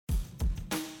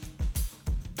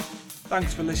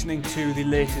Thanks for listening to the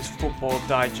latest Football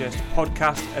Digest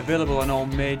podcast, available on all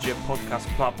major podcast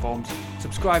platforms.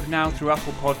 Subscribe now through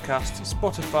Apple Podcasts,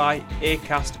 Spotify,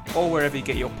 Acast, or wherever you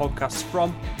get your podcasts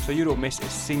from, so you don't miss a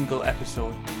single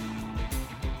episode.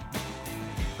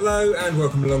 Hello and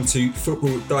welcome along to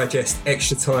Football Digest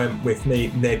Extra Time with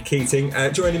me, Ned Keating.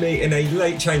 Joining me in a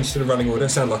late change to the running order.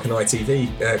 Sound like an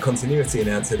ITV continuity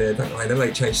announcer there, don't I? In a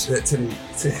late change to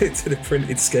the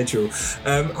printed schedule.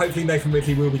 Hopefully Nathan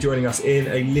Ridley will be joining us in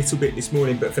a little bit this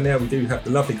morning, but for now we do have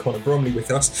the lovely Connor Bromley with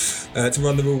us to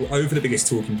run them all over the biggest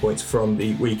talking points from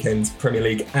the weekend's Premier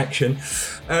League action.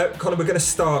 Connor, we're going to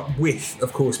start with,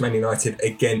 of course, Man United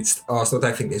against Arsenal. I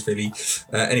don't think there's really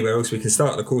anywhere else we can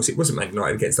start. And of course, it wasn't Man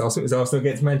United against Arsenal, it was Arsenal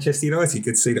against Manchester United.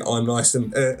 Good to see that I'm nice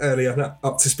and earlier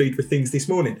up to speed with things this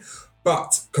morning.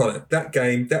 But Connor, that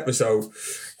game, that result,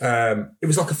 it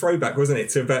was like a throwback, wasn't it,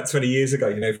 to about 20 years ago,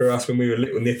 you know, for us when we were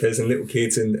little nippers and little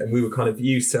kids and we were kind of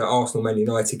used to Arsenal Man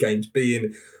United games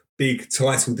being big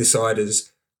title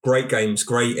deciders, great games,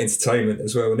 great entertainment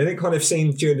as well. And then it kind of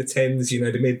seemed during the 10s, you know,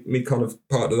 the mid kind of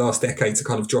part of the last decade to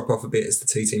kind of drop off a bit as the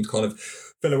two teams kind of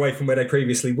fell away from where they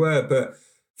previously were. But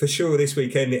for sure, this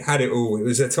weekend it had it all. It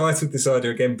was a title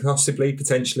decider again,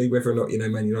 potentially, whether or not, you know,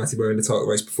 Man United were in the title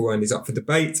race beforehand is up for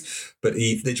debate. But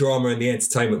the drama and the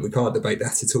entertainment, we can't debate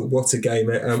that at all. What a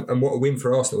game and what a win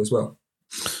for Arsenal as well.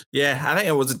 Yeah, I think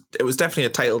it was definitely a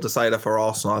title decider for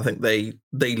Arsenal. I think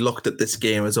they looked at this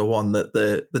game as a one that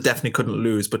they definitely couldn't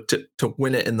lose, but to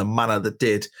win it in the manner they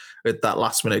did with that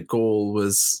last minute goal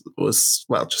was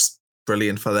well, just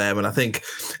brilliant for them. And I think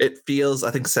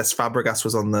Cesc Fabregas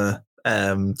was on the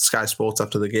Sky Sports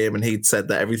after the game, and he'd said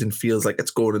that everything feels like it's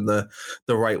going in the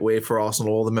right way for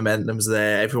Arsenal. All the momentum's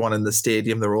there. Everyone in the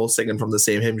stadium, they're all singing from the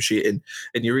same hymn sheet, and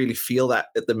you really feel that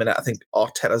at the minute. I think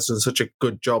Arteta's done such a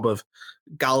good job of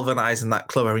galvanising that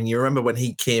club. I mean, you remember when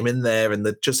he came in there and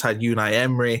they just had Unai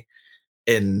Emery,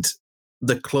 and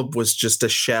the club was just a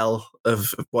shell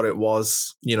of what it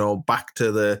was, you know, back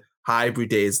to the Highbury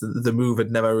days. The move had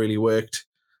never really worked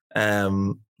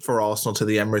for Arsenal to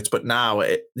the Emirates, but now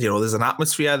there's an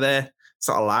atmosphere there. It's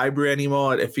not a library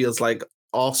anymore. It feels like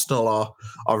Arsenal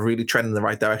are really trending in the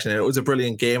right direction. And it was a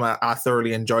brilliant game. I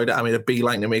thoroughly enjoyed it. I made a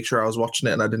beeline to make sure I was watching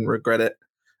it, and I didn't regret it.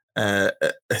 A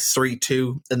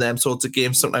 3-2 in them sorts of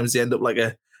games, sometimes they end up like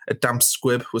a damp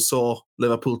squib. We saw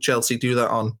Liverpool-Chelsea do that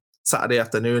on Saturday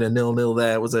afternoon, and 0-0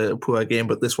 there was a poor game,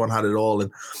 but this one had it all,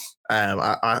 and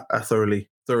I thoroughly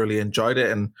enjoyed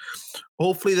it. And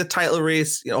hopefully the title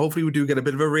race, hopefully we do get a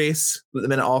bit of a race. At the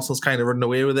minute, Arsenal's kind of running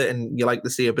away with it, and you like to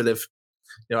see a bit of,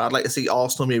 I'd like to see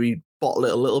Arsenal maybe bottle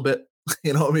it a little bit,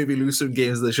 maybe lose some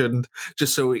games they shouldn't,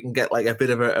 just so we can get like a bit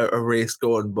of a race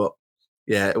going. But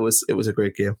yeah, it was a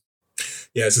great game.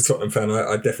 Yeah, as a Tottenham fan,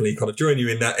 I definitely kind of join you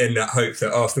in that hope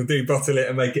that Arsenal do bottle it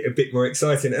and make it a bit more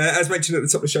exciting. As mentioned at the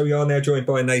top of the show, we are now joined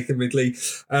by Nathan Ridley.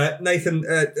 Nathan,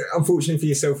 unfortunately for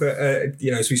yourself,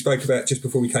 as we spoke about just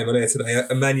before we came on air today,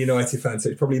 a Man United fan, so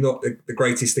it's probably not the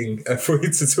greatest thing for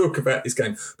you to talk about this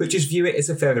game, but just view it as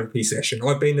a therapy session.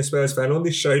 I've been a Spurs fan on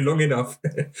this show long enough.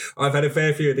 I've had a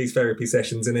fair few of these therapy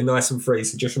sessions, and they're nice and free,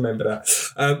 so just remember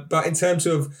that. But in terms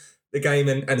of the game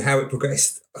and how it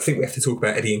progressed, I think we have to talk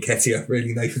about Eddie Nketiah,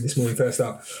 really, Nathan, this morning first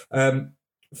up.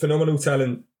 Phenomenal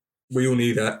talent, we all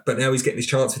knew that, but now he's getting his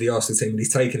chance for the Arsenal team and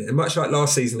he's taken it. And much like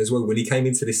last season as well, when he came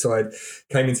into this side,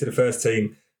 came into the first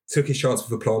team, took his chance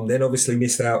with aplomb, then obviously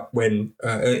missed out when,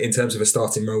 in terms of a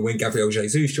starting role, when Gabriel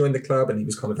Jesus joined the club and he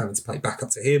was kind of having to play back up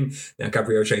to him. Now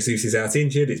Gabriel Jesus is out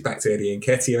injured, it's back to Eddie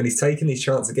Nketiah, and he's taken his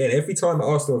chance again. Every time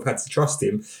Arsenal have had to trust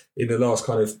him in the last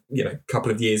kind of,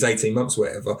 couple of years, 18 months,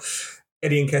 whatever,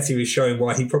 Eddie Nketiah is showing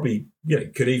why he probably,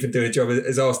 could even do a job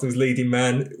as Arsenal's leading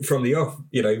man from the off.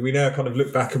 We now kind of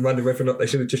look back and wonder whether or not they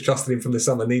should have just trusted him from the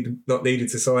summer, not needed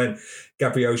to sign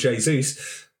Gabriel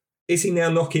Jesus. Is he now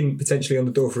knocking potentially on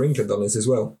the door for England on us as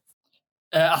well?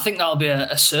 I think that'll be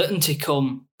a certainty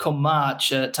come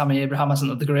March. Tammy Abraham hasn't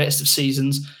had the greatest of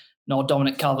seasons, nor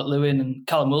Dominic Calvert-Lewin, and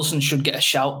Callum Wilson should get a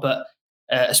shout, but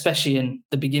especially in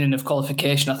the beginning of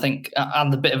qualification, I think,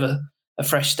 and a bit of a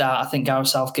fresh start, I think Gareth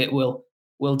Southgate will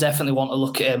definitely want to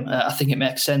look at him. I think it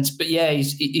makes sense. But yeah,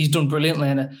 he's done brilliantly,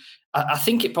 and I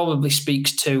think it probably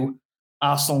speaks to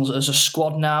Arsenal as a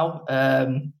squad now,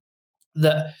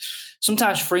 that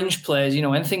sometimes fringe players,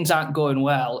 when things aren't going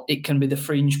well, it can be the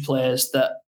fringe players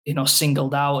that,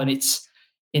 singled out, and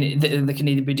they can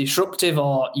either be disruptive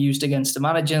or used against the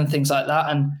manager and things like that.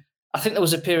 And I think there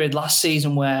was a period last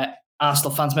season where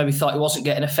Arsenal fans maybe thought he wasn't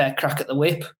getting a fair crack at the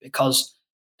whip because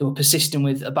they were persisting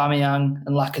with Aubameyang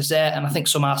and Lacazette. And I think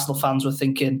some Arsenal fans were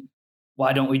thinking,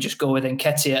 why don't we just go with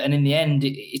Nketiah? And in the end,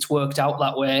 it's worked out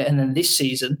that way. And then this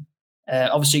season,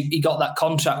 Obviously, he got that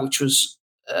contract, which was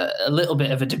a little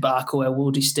bit of a debacle. Where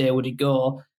would he stay? Would he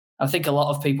go? I think a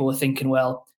lot of people were thinking,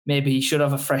 well, maybe he should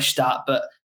have a fresh start. But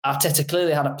Arteta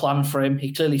clearly had a plan for him.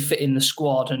 He clearly fit in the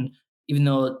squad. And even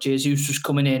though Jesus was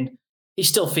coming in, he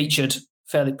still featured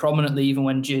fairly prominently even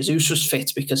when Jesus was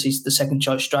fit, because he's the second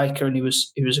choice striker and he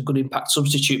was a good impact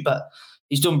substitute. But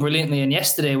he's done brilliantly. And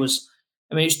yesterday was,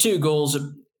 it was 2 goals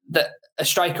that a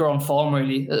striker on form,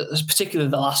 really, particularly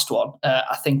the last one.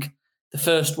 I think the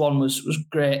first one was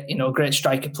great, a great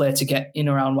striker play to get in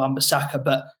around Wan-Bissaka,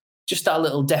 but just that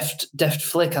little deft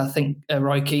flick. I think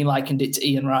Roy Keane likened it to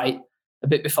Ian Wright a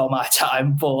bit before my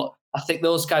time, but I think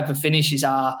those type of finishes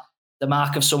are the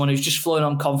mark of someone who's just flowing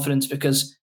on confidence,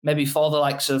 because maybe for the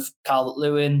likes of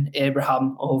Calvert-Lewin,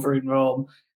 Abraham over in Rome,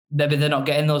 maybe they're not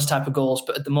getting those type of goals,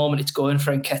 but at the moment it's going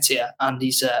for Nketiah, and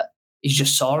he's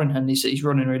just soaring and he's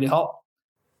running really hot.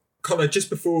 Connor, just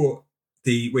before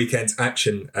the weekend's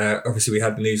action, obviously we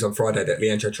had the news on Friday that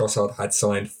Leandro Trossard had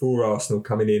signed for Arsenal,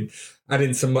 coming in,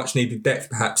 adding some much needed depth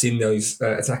perhaps in those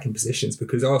attacking positions,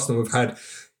 because Arsenal have had,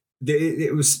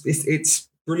 it's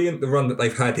brilliant the run that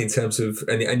they've had in terms of,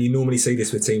 and you normally see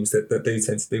this with teams that do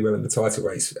tend to do well in the title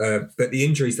race, but the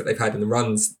injuries that they've had and the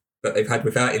runs that they've had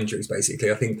without injuries,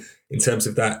 basically, I think in terms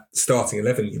of that starting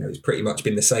 11, it's pretty much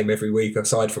been the same every week,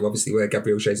 aside from obviously where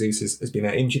Gabriel Jesus has been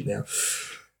out injured now.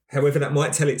 However, that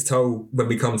might tell its toll when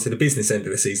we come to the business end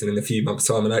of the season in a few months'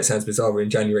 time. I know it sounds bizarre, we're in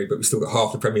January, but we've still got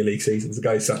half the Premier League season to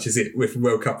go, such as it with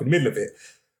World Cup in the middle of it.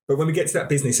 But when we get to that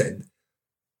business end,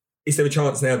 is there a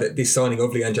chance now that this signing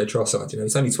of Leandro Trossard,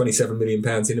 it's only £27 million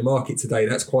in the market today,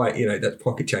 that's quite, that's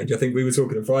pocket change. I think we were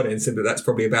talking on Friday and said that that's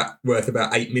probably worth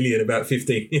about 8 million about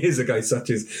 15 years ago, such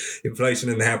as inflation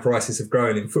and how prices have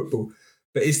grown in football.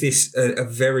 But is this a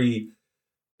very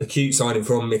acute signing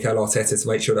from Mikel Arteta to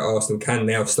make sure that Arsenal can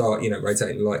now start,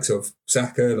 rotating the likes of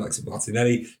Saka, likes of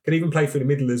Martinelli, can even play through the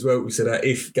middle as well, so that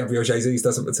if Gabriel Jesus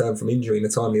doesn't return from injury in a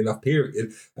timely enough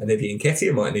period, and maybe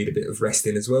Nketiah might need a bit of rest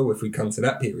in as well if we come to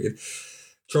that period,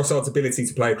 Trossard's ability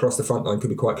to play across the front line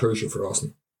could be quite crucial for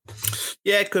Arsenal.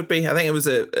 Yeah, it could be. I think it was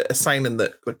a signing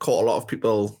that caught a lot of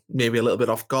people maybe a little bit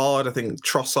off guard. I think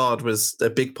Trossard was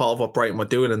a big part of what Brighton were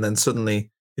doing, and then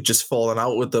suddenly it just fallen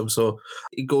out with them. So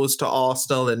he goes to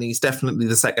Arsenal and he's definitely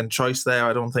the second choice there.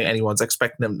 I don't think anyone's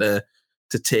expecting him to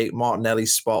take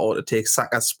Martinelli's spot or to take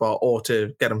Saka's spot or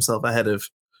to get himself ahead of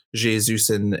Jesus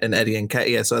and Eddie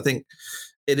Nketiah. So I think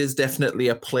it is definitely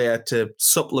a player to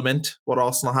supplement what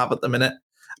Arsenal have at the minute.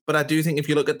 But I do think if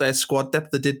you look at their squad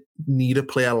depth, they did need a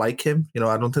player like him. I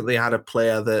don't think they had a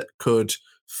player that could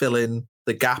fill in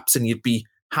the gaps, and you'd be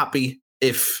happy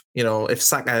if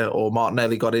Saka or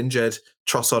Martinelli got injured.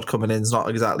 Trossard coming in is not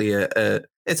exactly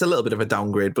it's a little bit of a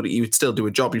downgrade, but he would still do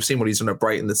a job. You've seen what he's done at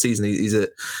Brighton this season.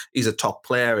 He's a top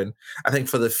player, and I think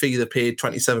for the fee they paid,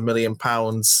 £27 million,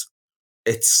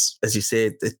 it's, as you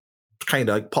say, it's kind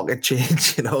of like pocket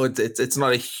change. It's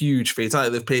not a huge fee. It's not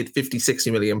like they've paid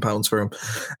 50-60 million pounds for him.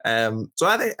 So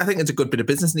I think it's a good bit of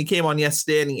business. And he came on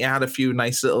yesterday and he had a few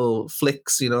nice little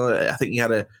flicks. I think he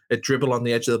had a dribble on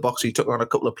the edge of the box. He took on a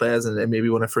couple of players and maybe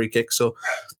won a free kick. So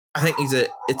I think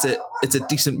it's a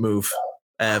decent move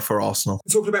for Arsenal.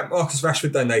 Talking about Marcus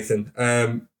Rashford though, Nathan,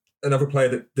 another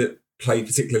player that played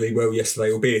particularly well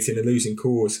yesterday, albeit in a losing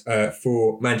cause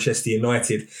for Manchester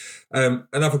United.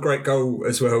 Another great goal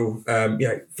as well.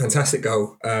 Fantastic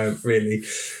goal, really.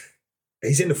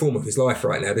 He's in the form of his life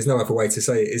right now. There's no other way to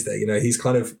say it, is there? He's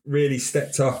kind of really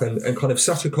stepped up and kind of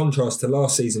such a contrast to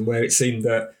last season where it seemed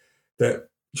that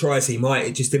try as he might,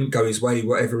 it just didn't go his way,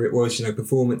 whatever it was,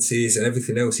 performances and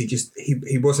everything else.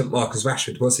 He wasn't Marcus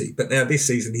Rashford, was he? But now this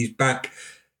season he's back.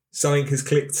 Something has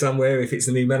clicked somewhere, if it's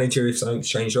the new manager, if something's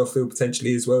changed off field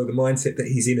potentially as well, the mindset that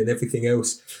he's in and everything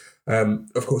else.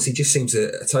 Of course, he just seems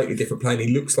a totally different player. And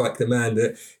he looks like the man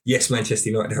that, yes, Manchester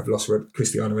United have lost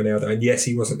Cristiano Ronaldo. And yes,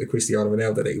 he wasn't the Cristiano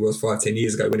Ronaldo that he was 5-10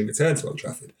 years ago when he returned to Old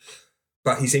Trafford.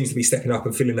 But he seems to be stepping up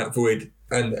and filling that void.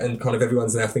 And kind of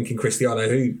everyone's now thinking Cristiano,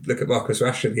 who, look at Marcus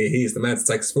Rashford here, he is the man to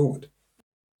take us forward.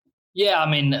 Yeah,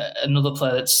 another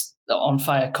player that's on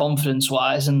fire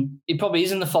confidence-wise, and he probably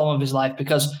is in the form of his life,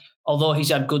 because although he's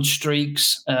had good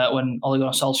streaks, when Ole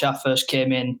Gunnar Solskjaer first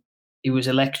came in, he was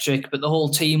electric, but the whole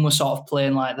team was sort of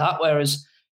playing like that, whereas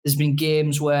there's been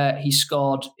games where he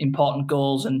scored important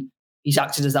goals and he's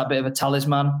acted as that bit of a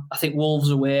talisman. I think Wolves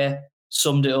away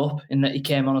summed it up in that he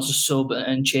came on as a sub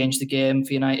and changed the game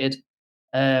for United.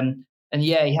 And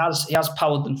yeah, he has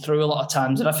powered them through a lot of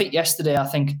times. And I think yesterday,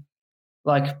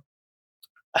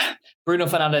 Bruno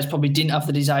Fernandes probably didn't have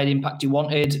the desired impact he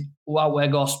wanted. Wout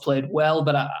Weghorst played well,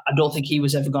 but I don't think he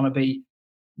was ever going to be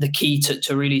the key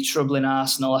to really troubling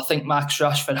Arsenal. I think Marcus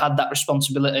Rashford had that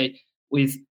responsibility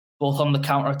with both on the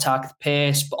counter-attack, the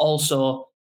pace, but also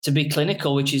to be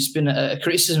clinical, which has been a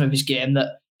criticism of his game,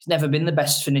 that he's never been the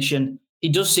best finishing. He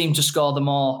does seem to score the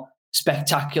more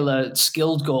spectacular,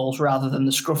 skilled goals rather than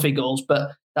the scruffy goals,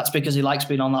 but that's because he likes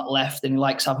being on that left and he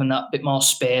likes having that bit more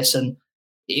space. And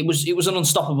it was an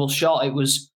unstoppable shot. It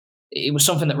was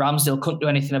something that Ramsdale couldn't do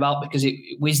anything about because it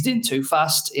whizzed in too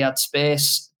fast. He had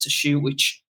space to shoot,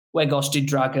 which Weghorst did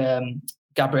drag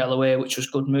Gabriel away, which was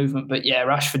good movement. But yeah,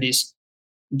 Rashford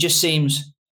just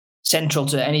seems central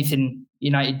to anything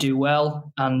United do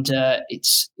well, and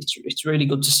it's really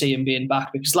good to see him being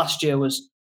back, because last year was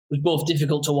both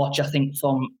difficult to watch, I think,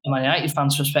 from a Man United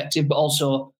fan's perspective, but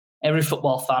also every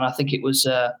football fan. I think it was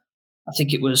a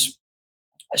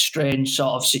strange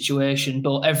sort of situation,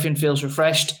 but everything feels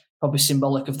refreshed, probably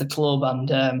symbolic of the club.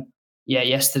 And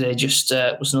yesterday just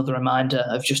was another reminder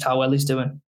of just how well he's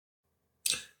doing.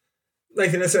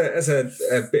 Nathan, as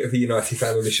a bit of a United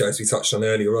fan on the show, as we touched on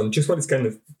earlier on, just wanted to kind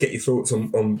of get your thoughts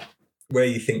on where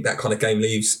you think that kind of game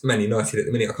leaves Man United at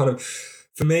the minute.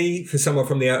 For someone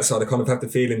from the outside, I kind of have the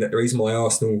feeling that the reason why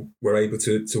Arsenal were able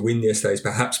to win yesterday is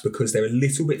perhaps because they're a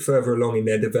little bit further along in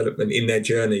their development, in their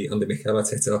journey under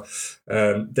Nketiah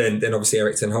than obviously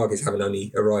Erik ten Hag is, having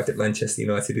only arrived at Manchester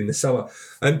United in the summer.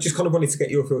 Just kind of wanted to get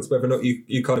your thoughts whether or not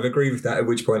you kind of agree with that, at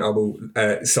which point I will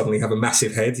suddenly have a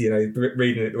massive head,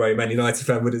 reading it the way a Man United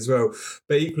fan would as well.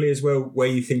 But equally as well, where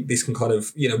you think this can kind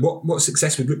of, what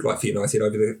success would look like for United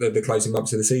over the closing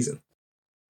months of the season.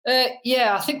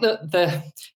 I think that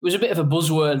it was a bit of a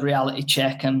buzzword reality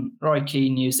check, and Roy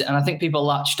Keane used it, and I think people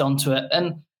latched onto it.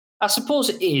 And I suppose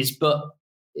it is, but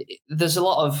there's a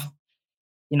lot of,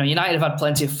 United have had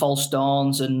plenty of false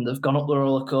dawns, and they've gone up the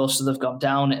roller coaster, they've gone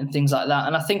down it, and things like that.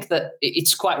 And I think that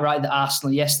it's quite right that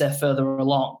Arsenal, yes, they're further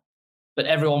along, but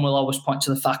everyone will always point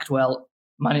to the fact, well,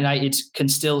 Man United can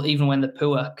still, even when they're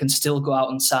poor, can still go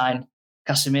out and sign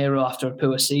Casemiro after a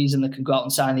poor season. They can go out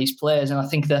and sign these players, and I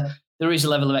think that there is a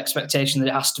level of expectation that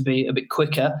it has to be a bit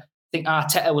quicker. I think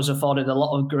Arteta was afforded a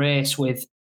lot of grace with,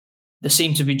 there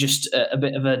seemed to be just a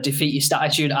bit of a defeatist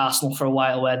attitude at Arsenal for a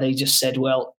while, where they just said,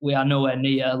 well, we are nowhere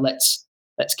near, let's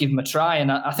give them a try.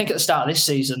 And I think at the start of this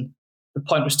season, the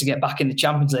point was to get back in the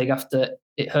Champions League after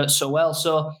it hurt so well.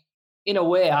 So in a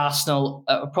way, Arsenal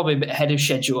are probably a bit ahead of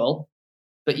schedule,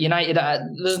 but United,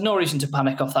 there's no reason to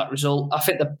panic off that result. I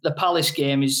think the Palace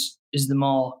game is the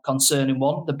more concerning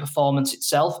one, the performance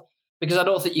itself. Because I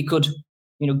don't think you could,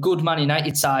 good Man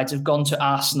United sides have gone to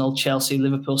Arsenal, Chelsea,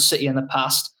 Liverpool, City in the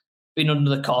past, been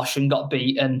under the caution, got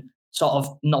beat, and sort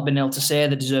of not been able to say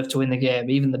they deserve to win the game,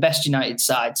 even the best United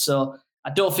side. So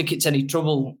I don't think it's any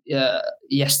trouble,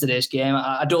 yesterday's game.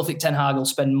 I don't think Ten Hag will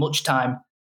spend much time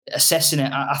assessing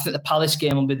it. I think the Palace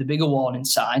game will be the bigger warning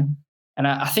sign. And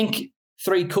I think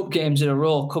 3 cup games in a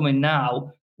row coming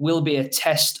now will be a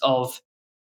test of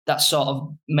that sort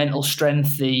of mental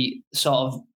strength, the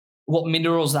sort of what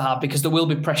minerals they have, because there will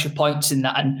be pressure points in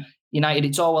that. And United,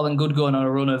 it's all well and good going on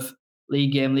a run of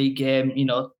league game,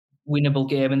 winnable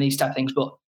game and these type of things,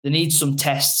 but they need some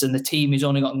tests, and the team is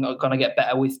only going to get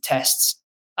better with tests.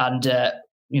 And,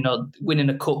 winning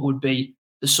a cup would be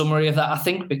the summary of that, I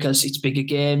think, because it's bigger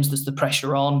games, there's the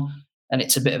pressure on, and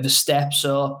it's a bit of a step.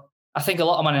 So I think a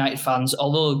lot of Man United fans,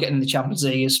 although getting the Champions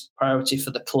League is priority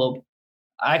for the club,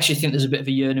 I actually think there's a bit of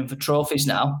a yearning for trophies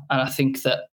now. And I think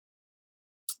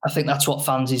that's what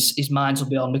fans' his minds will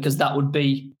be on, because that would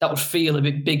feel a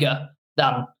bit bigger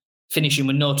than finishing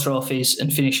with no trophies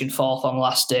and finishing 4th on the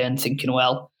last day and thinking,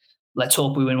 well, let's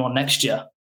hope we win one next year.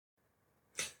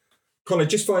 Connor,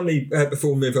 just finally,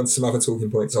 before we move on to some other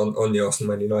talking points on the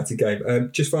Arsenal Man United game,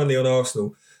 just finally on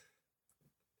Arsenal,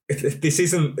 this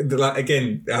isn't, like,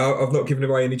 again, I've not given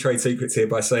away any trade secrets here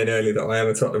by saying earlier that I am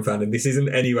a Tottenham fan, and this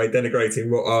isn't anyway denigrating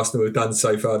what Arsenal have done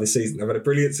so far this season. They've had a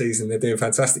brilliant season, they're doing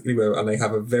fantastically well, and they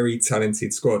have a very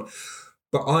talented squad.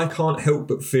 But I can't help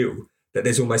but feel that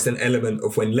there's almost an element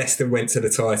of when Leicester went to the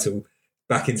title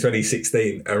back in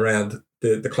 2016 around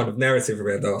the kind of narrative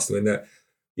around Arsenal, in that,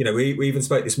 we even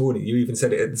spoke this morning, you even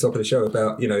said it at the top of the show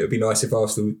about, it'd be nice if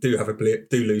Arsenal do have a blip,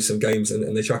 do lose some games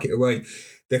and they chuck it away.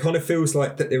 There kind of feels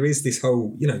like that there is this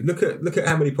whole, look at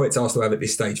how many points Arsenal have at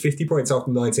this stage. 50 points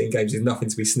after 19 games is nothing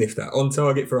to be sniffed at. On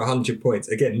target for 100 points,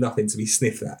 again, nothing to be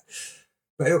sniffed at.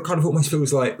 But it kind of almost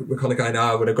feels like we're kind of going,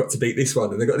 well, they've got to beat this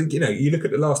one. And they've got, you look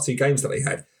at the last 2 games that they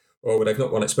had, well, they've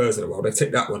not won at Spurs in a while. They've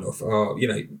ticked that one off.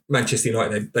 Manchester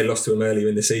United, they lost to them earlier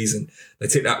in the season. They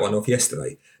ticked that one off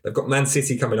yesterday. They've got Man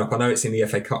City coming up. I know it's in the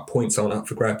FA Cup. Points aren't up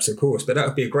for grabs, of course, but that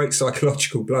would be a great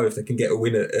psychological blow if they can get a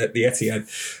win at the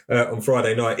Etihad on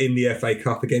Friday night in the FA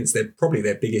Cup against probably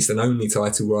their biggest and only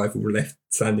title rival left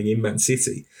standing in Man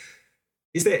City.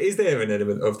 Is there an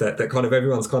element of that kind of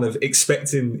everyone's kind of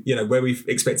expecting, where we've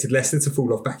expected Leicester to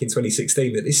fall off back in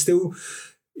 2016, that it's still,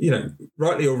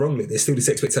 rightly or wrongly, there's still this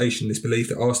expectation, this belief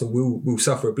that Arsenal will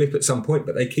suffer a blip at some point,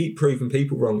 but they keep proving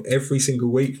people wrong every single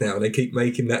week now, and they keep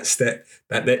making that step,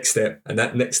 that next step, and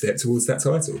that next step towards that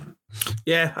title.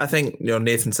 Yeah, I think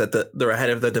Nathan said that they're ahead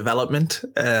of the development.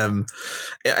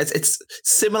 It's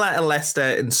similar to Leicester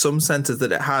in some senses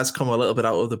that it has come a little bit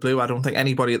out of the blue. I don't think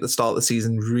anybody at the start of the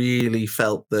season really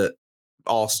felt that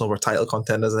Arsenal were title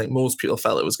contenders. I think most people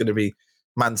felt it was going to be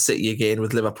Man City again,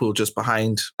 with Liverpool just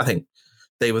behind. I think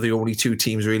they were the only two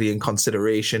teams really in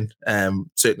consideration,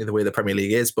 certainly the way the Premier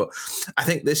League is. But I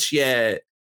think this year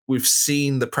we've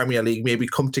seen the Premier League maybe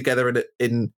come together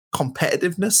in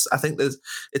competitiveness. I think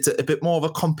it's a bit more of a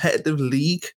competitive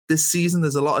league this season.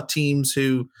 There's a lot of teams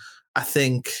who I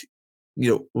think,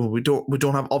 we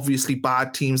don't have obviously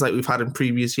bad teams like we've had in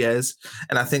previous years.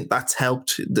 And I think that's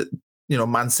helped that,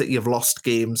 Man City have lost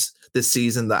games this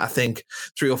season that I think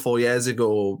 3 or 4 years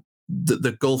ago,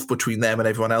 the gulf between them and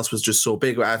everyone else was just so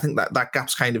big. I think that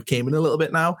gap's kind of came in a little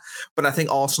bit now, but I think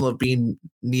Arsenal have been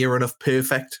near enough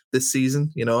perfect this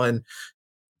season, and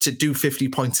to do 50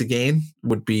 points again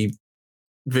would be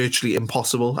virtually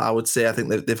impossible, I would say. I think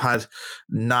they've had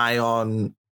nigh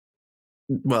on,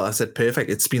 well, I said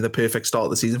perfect. It's been the perfect start of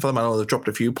the season for them. I know they've dropped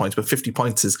a few points, but 50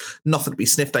 points is nothing to be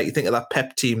sniffed at. You think of that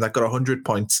Pep team that got 100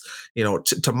 points,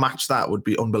 to match that would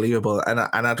be unbelievable. And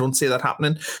I don't see that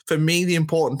happening. For me, the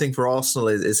important thing for Arsenal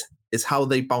is how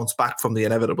they bounce back from the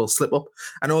inevitable slip-up.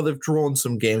 I know they've drawn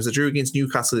some games. They drew against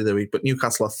Newcastle the other week, but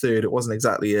Newcastle are third. It wasn't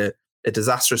exactly a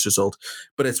disastrous result,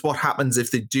 but it's what happens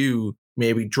if they do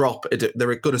maybe drop.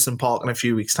 They're at Goodison Park in a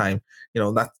few weeks' time.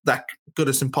 That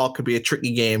Goodison Park could be a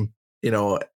tricky game.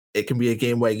 It can be a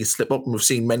game where you slip up, and we've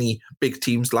seen many big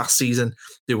teams last season.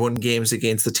 They won games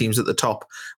against the teams at the top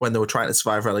when they were trying to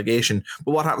survive relegation.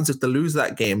 But what happens if they lose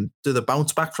that game? Do they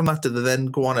bounce back from that? Do they then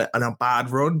go on a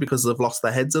bad run because they've lost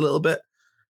their heads a little bit?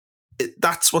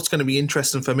 That's what's going to be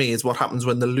interesting for me, is what happens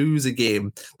when they lose a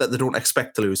game that they don't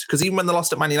expect to lose. Because even when they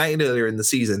lost at Man United earlier in the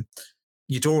season,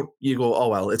 you go, oh,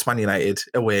 well, it's Man United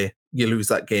away. You lose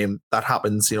that game. That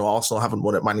happens. Arsenal haven't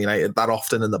won at Man United that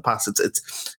often in the past.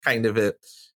 It's kind of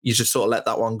you just sort of let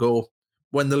that one go.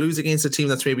 When they lose against a team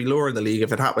that's maybe lower in the league,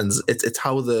 if it happens, it's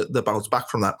how they bounce back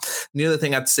from that. And the other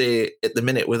thing I'd say at the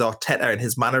minute with Arteta and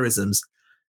his mannerisms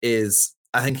is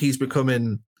I think he's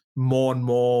becoming more and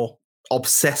more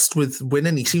obsessed with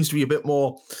winning. He seems to be a bit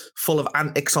more full of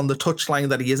antics on the touchline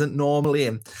that he isn't normally.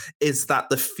 And is that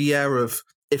the fear of,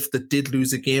 if they did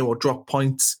lose a game or drop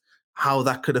points, how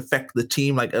that could affect the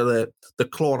team? Like the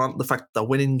clawing on the fact that they're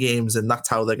winning games, and that's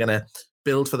how they're going to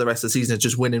build for the rest of the season, is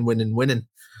just winning.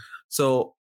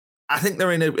 So I think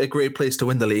they're in a great place to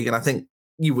win the league, and I think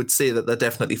you would say that they're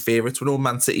definitely favourites. We know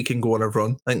Man City can go on a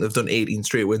run. I think they've done 18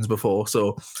 straight wins before,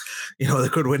 so they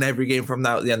could win every game from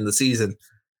now at the end of the season.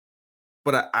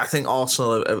 But I think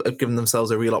Arsenal have given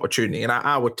themselves a real opportunity, and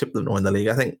I would tip them to win the league.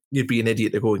 I think you'd be an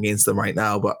idiot to go against them right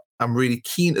now, but I'm really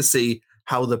keen to see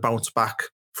how they bounce back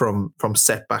from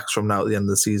setbacks from now at the end of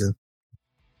the season.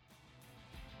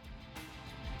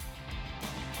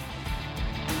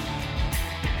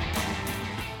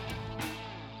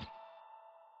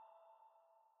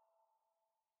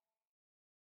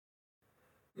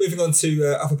 Moving on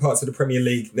to other parts of the Premier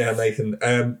League now, Nathan.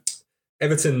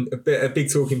 Everton, a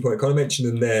big talking point. Kind of mentioned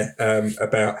them there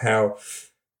about how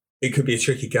it could be a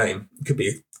tricky game. It could be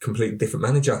a completely different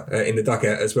manager in the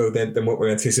dugout as well than what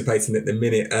we're anticipating at the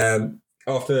minute.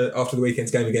 After the weekend's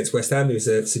game against West Ham, there was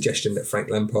a suggestion that Frank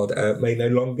Lampard may no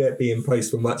longer be in post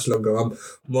for much longer. I'm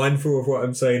mindful of what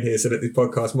I'm saying here, so that this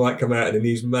podcast might come out and the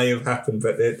news may have happened,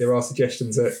 but there are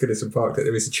suggestions at Goodison Park that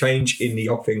there is a change in the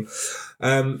offing.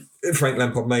 Frank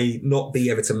Lampard may not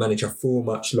be Everton manager for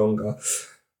much longer.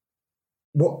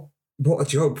 What a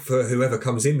job for whoever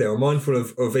comes in there. I'm mindful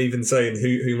of even saying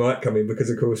who might come in, because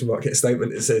of course we might get a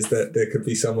statement that says that there could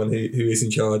be someone who is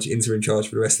in charge, interim charge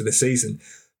for the rest of the season.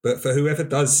 But for whoever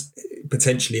does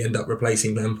potentially end up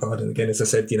replacing Lampard, and again, as I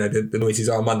said, the noises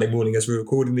are Monday morning as we're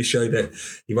recording this show that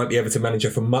he won't be Everton manager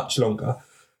for much longer.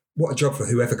 What a job for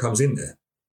whoever comes in there.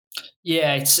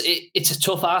 Yeah, it's a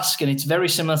tough ask, and it's very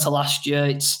similar to last year.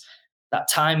 It's that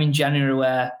time in January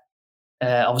where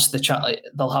obviously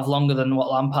they'll have longer than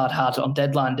what Lampard had on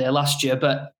deadline day last year,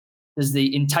 but there's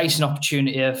the enticing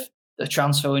opportunity of the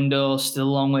transfer window, still a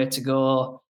long way to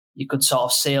go. You could sort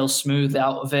of sail smoothly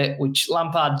out of it, which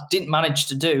Lampard didn't manage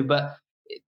to do, but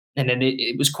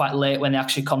it was quite late when they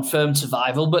actually confirmed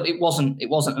survival, but it wasn't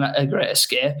a great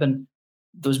escape, and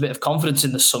there was a bit of confidence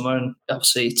in the summer, and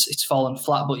obviously it's fallen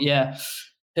flat. But yeah,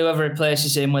 whoever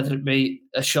replaces him, whether it be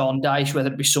a Sean Dyche,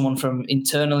 whether it be someone from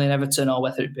internally in Everton, or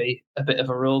whether it be a bit of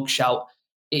a rogue shout,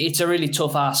 it's a really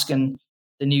tough ask. And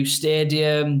the new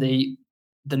stadium, the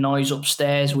noise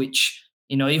upstairs, which,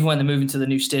 even when they move into the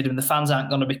new stadium, the fans aren't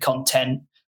going to be content.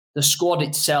 The squad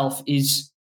itself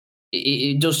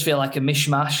it does feel like a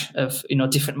mishmash of,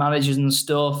 different managers and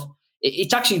stuff.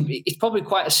 It's probably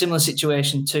quite a similar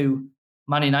situation to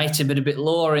Man United, but a bit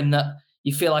lower in that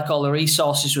you feel like all the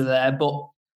resources were there, but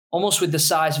almost with the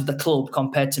size of the club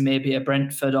compared to maybe a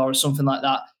Brentford or something like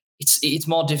that, it's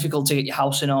more difficult to get your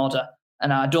house in order.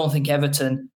 And I don't think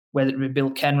Everton, whether it be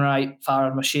Bill Kenwright,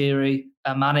 Farhad Moshiri,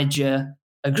 a manager,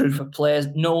 a group of players,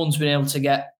 no one's been able to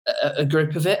get a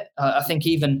grip of it. I think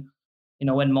even,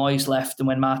 when Moyes left and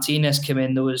when Martinez came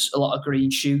in, there was a lot of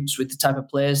green shoots with the type of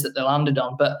players that they landed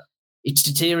on, but it's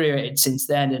deteriorated since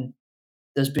then, and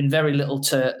there's been very little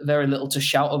to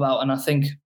shout about. And I think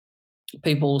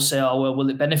people will say, "Oh, well, will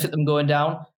it benefit them going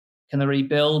down? Can they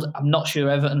rebuild?" I'm not sure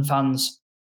Everton fans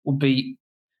would be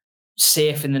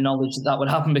safe in the knowledge that would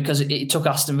happen, because it took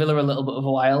Aston Villa a little bit of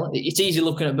a while. It's easy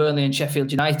looking at Burnley and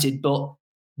Sheffield United, but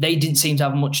they didn't seem to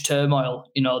have much turmoil.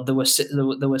 They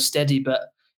were steady, but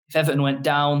if Everton went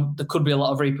down, there could be a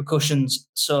lot of repercussions.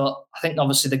 So I think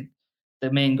obviously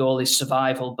the main goal is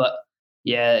survival. But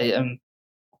yeah,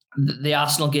 the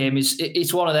Arsenal game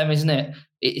it's one of them, isn't it?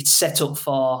 It's set up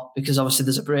for, because obviously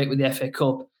there's a break with the FA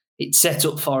Cup. It's set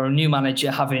up for a new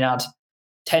manager having had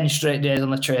 10 straight days on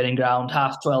the training ground,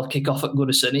 12:30 kick-off at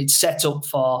Goodison. It's set up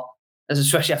for,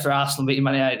 especially after Arsenal beating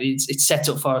Man United, it's set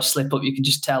up for a slip-up, you can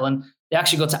just tell. And they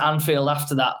actually go to Anfield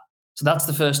after that. So that's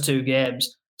the first two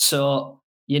games. So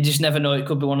you just never know. It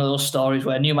could be one of those stories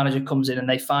where a new manager comes in and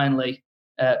they finally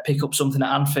pick up something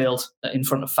at Anfield in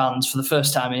front of fans for the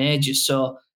first time in ages.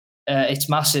 So it's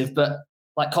massive. But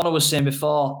like Connor was saying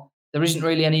before, there isn't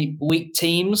really any weak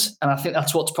teams. And I think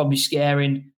that's what's probably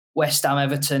scaring West Ham,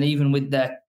 Everton, even with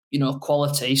their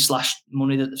quality /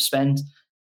 money that they've spent,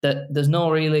 that there's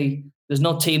no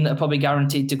team that are probably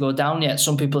guaranteed to go down yet.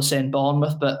 Some people are saying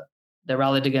Bournemouth, but they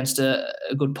rallied against a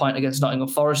good point against Nottingham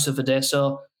Forest the other day.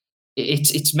 So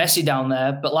it's messy down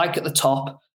there. But like at the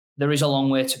top, there is a long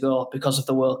way to go because of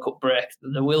the World Cup break.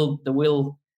 There'll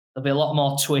be a lot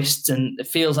more twists, and it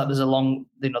feels like there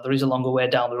is a longer way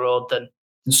down the road than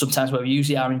sometimes where we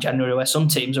usually are in January, where some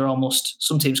teams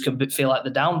can feel like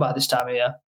they're down by this time of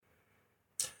year.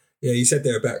 Yeah, you said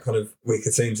there about kind of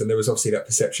weaker teams, and there was obviously that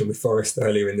perception with Forest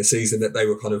earlier in the season that they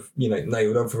were kind of,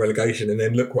 nailed on for relegation, and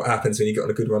then look what happens when you get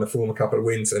on a good run of form, a couple of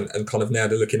wins, and kind of now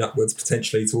they're looking upwards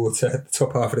potentially towards the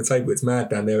top half of the table. It's mad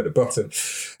down there at the bottom.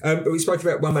 But we spoke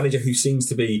about one manager who seems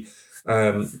to be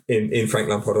in Frank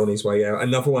Lampard on his way out.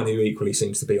 Another one who equally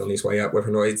seems to be on his way out, whether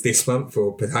or not it's this month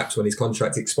or perhaps when his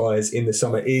contract expires in the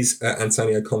summer, is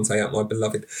Antonio Conte at my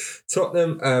beloved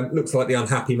Tottenham. Looks like the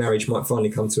unhappy marriage might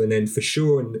finally come to an end for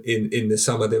sure in the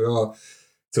summer. There are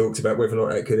talks about whether or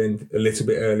not it could end a little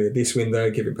bit earlier this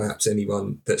window, giving perhaps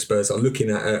anyone that Spurs are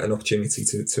looking at an opportunity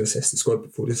to assess the squad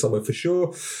before the summer for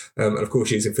sure. And of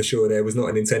course, using for sure there was not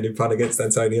an intended pun against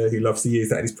Antonio, who loves to use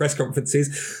that in his press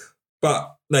conferences.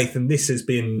 But Nathan, this has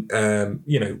been,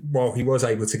 while he was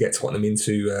able to get Tottenham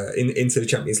into the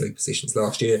Champions League positions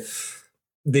last year,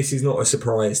 this is not a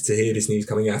surprise to hear this news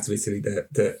coming out of Italy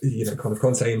that kind of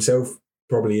Conte himself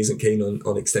probably isn't keen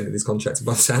on extending his contract. And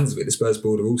by the sounds of it, the Spurs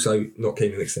board are also not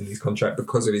keen on extending his contract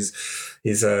because of his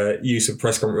use of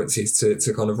press conferences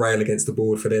to kind of rail against the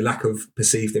board for their lack of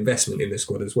perceived investment in the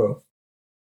squad as well.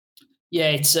 Yeah,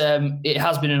 it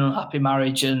has been an unhappy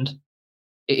marriage, and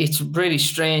it's really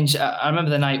strange. I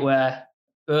remember the night where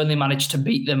Burnley managed to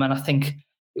beat them, and I think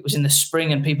it was in the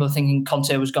spring, and people were thinking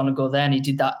Conte was going to go there, and he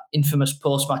did that infamous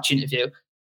post-match interview.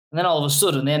 And then all of a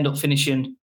sudden, they end up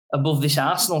finishing above this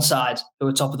Arsenal side, who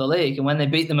were top of the league. And when they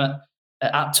beat them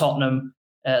at Tottenham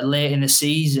late in the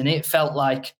season, it felt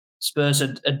like Spurs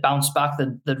had bounced back,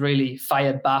 they'd really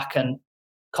fired back, and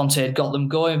Conte had got them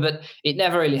going. But it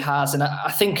never really has. And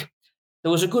I think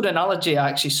there was a good analogy I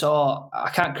actually saw. I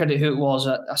can't credit who it was.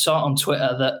 I saw it on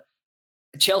Twitter that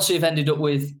Chelsea have ended up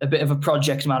with a bit of a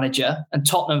project manager, and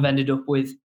Tottenham have ended up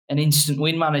with an instant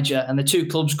win manager. And the two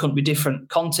clubs couldn't be different.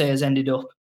 Conte has ended up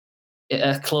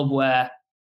at a club where,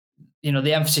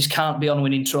 the emphasis can't be on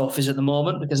winning trophies at the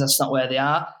moment, because that's not where they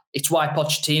are. It's why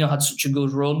Pochettino had such a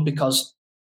good run, because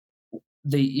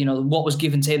what was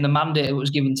given to him, the mandate that was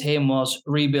given to him was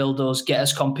rebuild us, get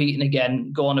us competing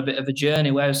again, go on a bit of a journey.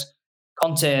 Whereas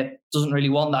Conte doesn't really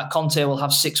want that. Conte will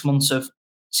have 6 months of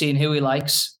seeing who he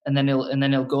likes, and then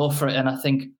he'll go for it. And I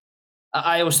think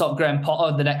I always thought Graham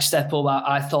Potter, the next step up,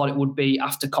 I thought it would be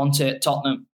after Conte at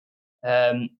Tottenham,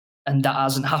 and that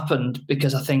hasn't happened,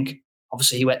 because I think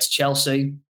Obviously, he went to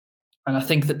Chelsea. And I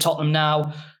think that Tottenham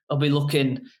now will be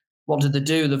looking, what did they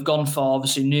do? They've gone for,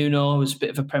 obviously, Nuno, who's a bit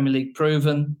of a Premier League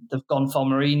proven. They've gone for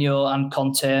Mourinho and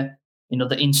Conte,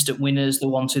 the instant winners, the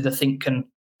ones who they think can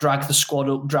drag the squad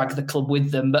up, drag the club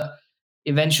with them. But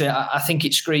eventually, I think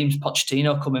it screams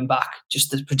Pochettino coming back, just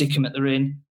the predicament they're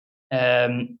in.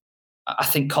 I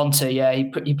think Conte,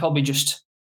 he probably just...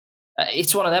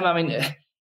 it's one of them. I mean,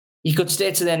 he could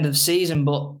stay to the end of the season,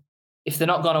 but if they're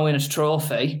not going to win a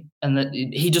trophy and that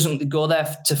he doesn't go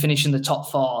there to finish in the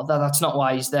top four, that's not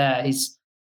why he's there. He's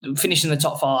finishing the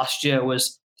top four last year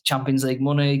was Champions League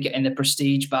money, getting the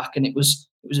prestige back, and it was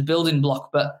a building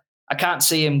block. But I can't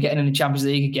see him getting in the Champions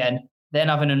League again, then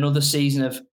having another season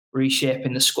of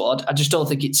reshaping the squad. I just don't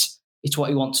think it's what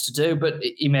he wants to do. But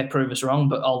he may prove us wrong.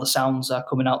 But all the sounds are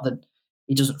coming out that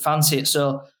he doesn't fancy it.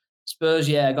 So Spurs,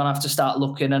 are going to have to start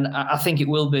looking, and I think it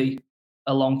will be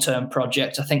a long-term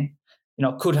project. I think.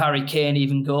 Could Harry Kane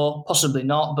even go? Possibly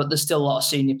not, but there's still a lot of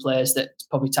senior players that it's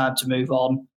probably time to move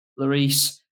on.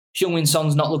 Lloris, Heung-min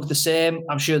Son's not looked the same.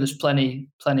 I'm sure there's plenty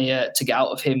to get out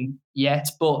of him yet,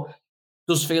 but it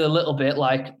does feel a little bit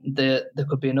like there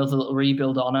could be another little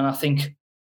rebuild on. And I think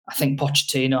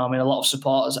Pochettino, a lot of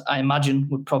supporters, I imagine,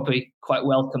 would probably quite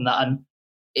welcome that. And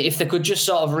if they could just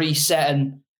sort of reset,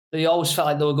 and they always felt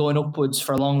like they were going upwards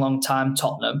for a long, long time,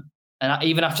 Tottenham. And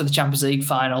even after the Champions League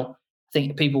final, I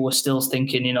think people were still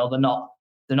thinking, they're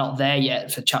not there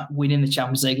yet for winning the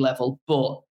Champions League level,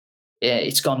 but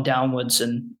it's gone downwards,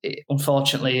 and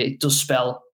unfortunately, it does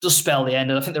spell the end.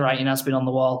 And I think the writing has been on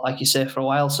the wall, like you say, for a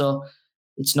while. So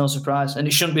it's no surprise, and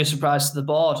it shouldn't be a surprise to the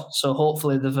board. So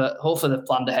hopefully they've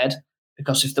planned ahead,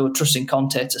 because if they were trusting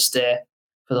Conte to stay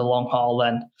for the long haul,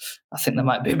 then I think they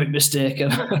might be a bit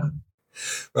mistaken.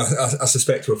 Well, I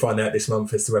suspect we'll find out this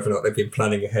month as to whether or not they've been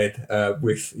planning ahead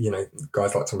with,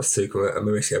 guys like Thomas Tuchel and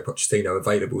Mauricio Pochettino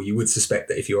available. You would suspect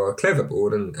that if you are a clever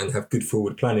board and have good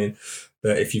forward planning,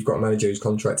 that if you've got a manager whose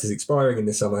contract is expiring in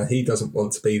the summer, he doesn't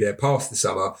want to be there past the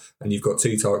summer, and you've got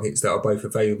two targets that are both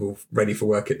available, ready for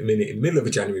work at the minute in the middle of a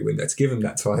January window, to give them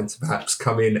that time to perhaps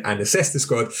come in and assess the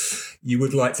squad. You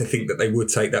would like to think that they would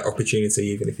take that opportunity,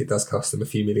 even if it does cost them a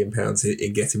few £1 million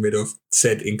in getting rid of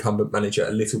said incumbent manager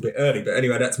a little bit early. But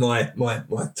anyway, that's my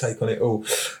take on it all.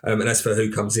 And as for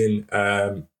who comes in,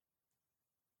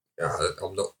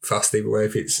 I'm not fussed either way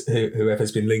if it's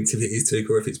whoever's been linked, if it is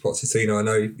Tuchel or if it's Pochettino. I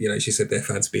know, she said their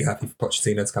fans would be happy for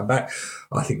Pochettino to come back.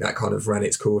 I think that kind of ran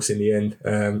its course in the end,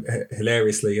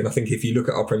 hilariously. And I think if you look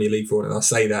at our Premier League form, and I'll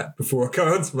say that before I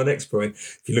go on to my next point,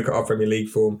 if you look at our Premier League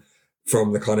form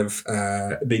from the kind of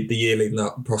the year leading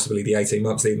up, possibly the 18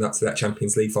 months leading up to that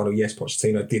Champions League final, yes,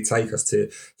 Pochettino did take us to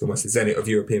almost the zenith of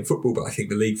European football, but I think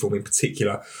the league form in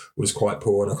particular was quite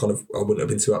poor, and I wouldn't have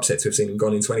been too upset to have seen him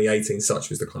gone in 2018. Such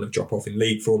was the kind of drop off in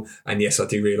league form. And yes, I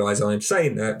do realise I am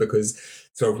saying that because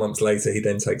 12 months later, he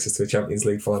then takes us to a Champions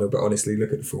League final. But honestly,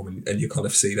 look at the form and you kind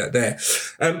of see that there.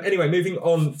 Anyway, moving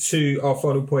on to our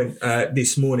final point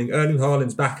this morning. Erling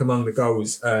Haaland's back among the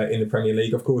goals in the Premier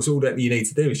League. Of course, all that you need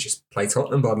to do is just play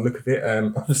Tottenham by the look of it.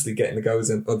 Obviously getting the goals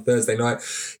on Thursday night.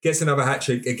 Gets another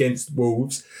hat-trick against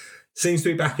Wolves. Seems to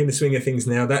be back in the swing of things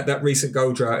now. That recent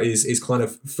goal drought is kind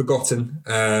of forgotten,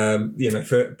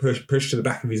 pushed to the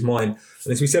back of his mind.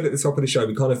 And as we said at the top of the show,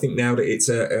 we kind of think now that it's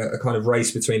a kind of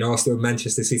race between Arsenal and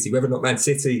Manchester City. Whether or not Man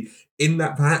City, in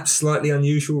that perhaps slightly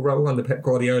unusual role under Pep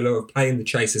Guardiola of playing the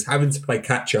chasers, having to play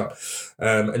catch-up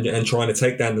and trying to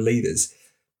take down the leaders,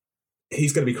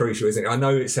 he's going to be crucial, isn't it? I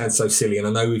know it sounds so silly, and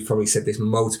I know we've probably said this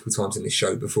multiple times in this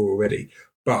show before already,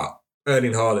 but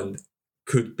Erling Haaland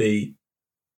could be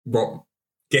what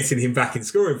getting him back in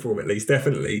scoring form, at least,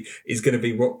 definitely, is going to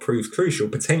be what proves crucial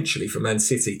potentially for Man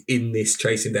City in this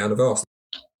chasing down of Arsenal.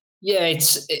 Yeah,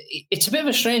 it's a bit of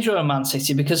a strange one on Man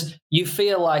City, because you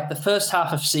feel like the first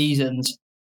half of seasons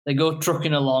they go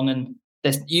trucking along, and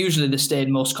they stay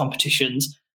in most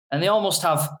competitions, and they almost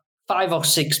have 5 or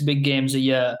 6 big games a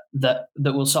year that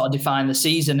will sort of define the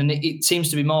season, and it seems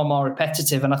to be more and more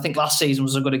repetitive. And I think last season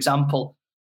was a good example.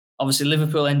 Obviously,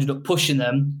 Liverpool ended up pushing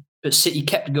them, but City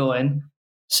kept going.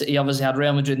 City obviously had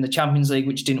Real Madrid in the Champions League,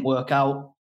 which didn't work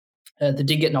out. They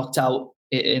did get knocked out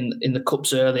in the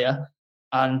Cups earlier,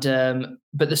 and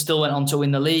but they still went on to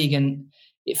win the league. And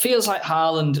it feels like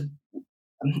Haaland,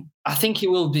 I think he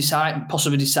will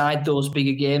possibly decide those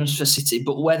bigger games for City,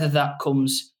 but whether that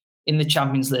comes in the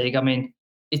Champions League, I mean,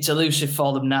 it's elusive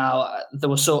for them now. They've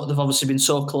obviously been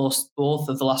so close both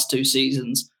of the last 2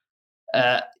 seasons.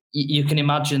 You can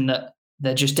imagine that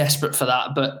they're just desperate for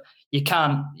that, but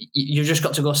you've just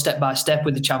got to go step by step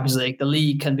with the Champions League. The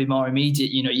league can be more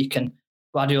immediate.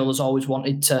 Guardiola's always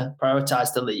wanted to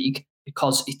prioritise the league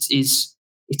because it's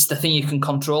it's the thing you can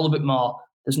control a bit more.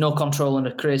 There's no control in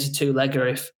a crazy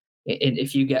two-legger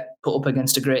if you get put up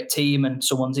against a great team and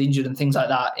someone's injured and things like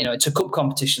that. It's a cup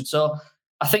competition. So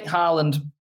I think Haaland,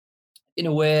 in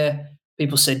a way,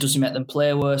 people say, does he make them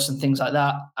play worse and things like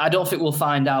that? I don't think we'll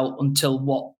find out until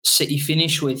what City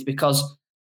finish with, because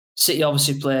City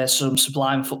obviously play some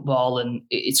sublime football and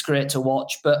it's great to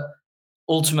watch. But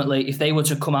ultimately, if they were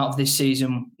to come out of this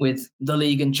season with the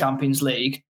League and Champions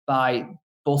League, by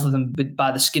both of them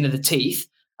by the skin of the teeth,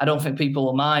 I don't think people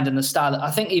will mind. And the style, I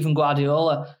think even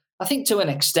Guardiola, I think to an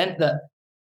extent that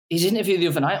his interview the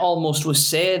other night almost was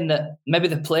saying that maybe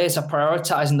the players are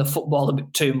prioritising the football a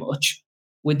bit too much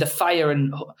with the fire.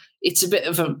 And it's a bit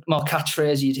of a more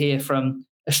catchphrase you'd hear from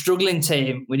a struggling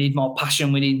team. We need more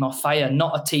passion, we need more fire,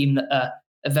 not a team that are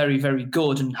very, very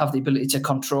good and have the ability to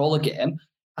control a game.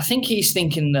 I think he's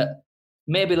thinking that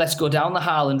maybe let's go down the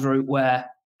Haaland route where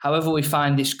however we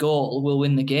find this goal, we'll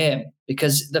win the game,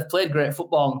 because they've played great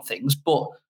football and things, but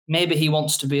maybe he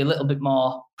wants to be a little bit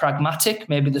more pragmatic.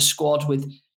 Maybe the squad with,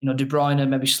 De Bruyne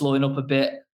maybe slowing up a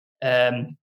bit,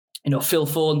 Phil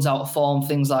Foden's out of form,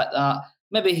 things like that.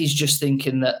 Maybe he's just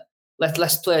thinking that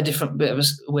let's play a different bit of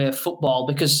a way of football,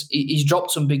 because he's dropped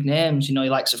some big names. He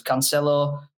likes of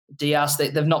Cancelo, Diaz.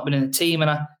 They've not been in the team, and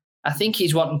I think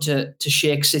he's wanting to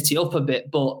shake City up a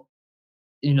bit. But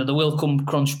there will come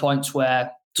crunch points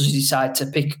where does he decide to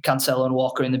pick Cancelo and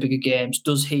Walker in the bigger games?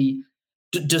 Does he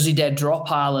dare drop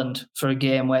Haaland for a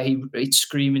game where it's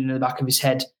screaming in the back of his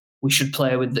head, we should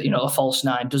play with a false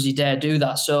nine? Does he dare do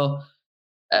that? So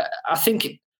I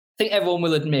think everyone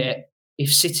will admit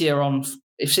if City are on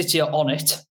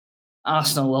it,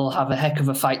 Arsenal will have a heck of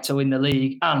a fight to win the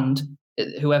league, and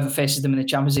whoever faces them in the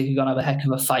Champions League are going to have a heck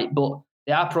of a fight. But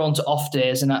they are prone to off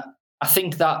days, and I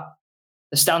think that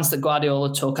the stance that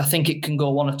Guardiola took, I think it can go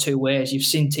one or two ways. You've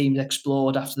seen teams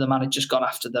explode after the manager's gone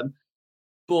after them,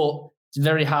 but it's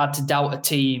very hard to doubt a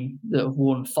team that have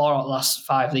won 4 out of the last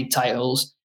 5 league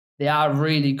titles. They are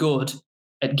really good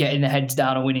at getting their heads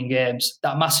down and winning games.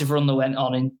 That massive run that went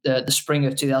on in the spring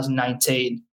of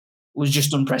 2019 was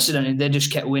just unprecedented. They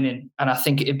just kept winning, and I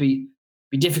think it'd be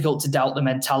difficult to doubt the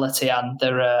mentality and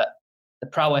the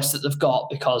prowess that they've got,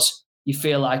 because you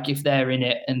feel like if they're in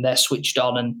it and they're switched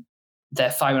on and they're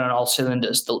firing on all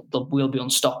cylinders, they will be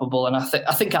unstoppable. And I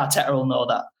think Arteta will know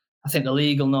that. I think the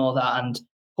league will know that, and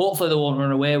hopefully they won't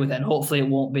run away with it. And hopefully it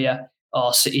won't be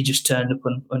City just turned up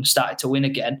and started to win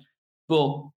again.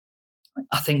 But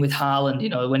I think with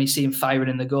Haaland, when you see him firing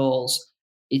in the goals,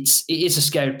 it is a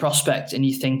scary prospect, and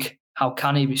you think, how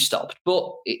can he be stopped? But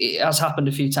it has happened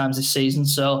a few times this season,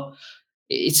 so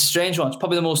it's a strange one. It's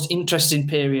probably the most interesting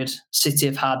period City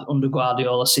have had under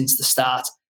Guardiola since the start.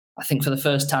 I think for the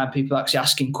first time, people are actually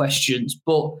asking questions,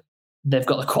 but they've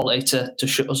got the quality to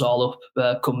shut us all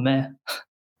up come May.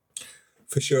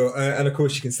 For sure. And of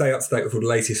course, you can stay up to date with all the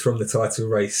latest from the title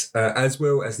race, as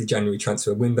well as the January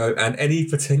transfer window and any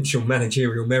potential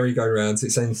managerial merry-go-rounds.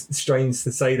 It sounds strange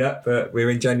to say that, but we're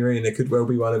in January and there could well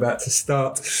be one about to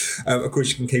start. Of course,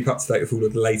 you can keep up to date with all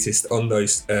of the latest on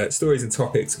those stories and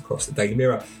topics across the Daily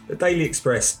Mirror, the Daily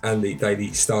Express and the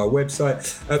Daily Star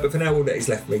website. But for now, all that is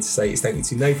left for me to say is thank you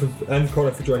to Nathan and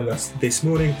Colin for joining us this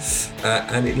morning.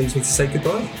 And it leaves me to say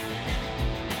goodbye.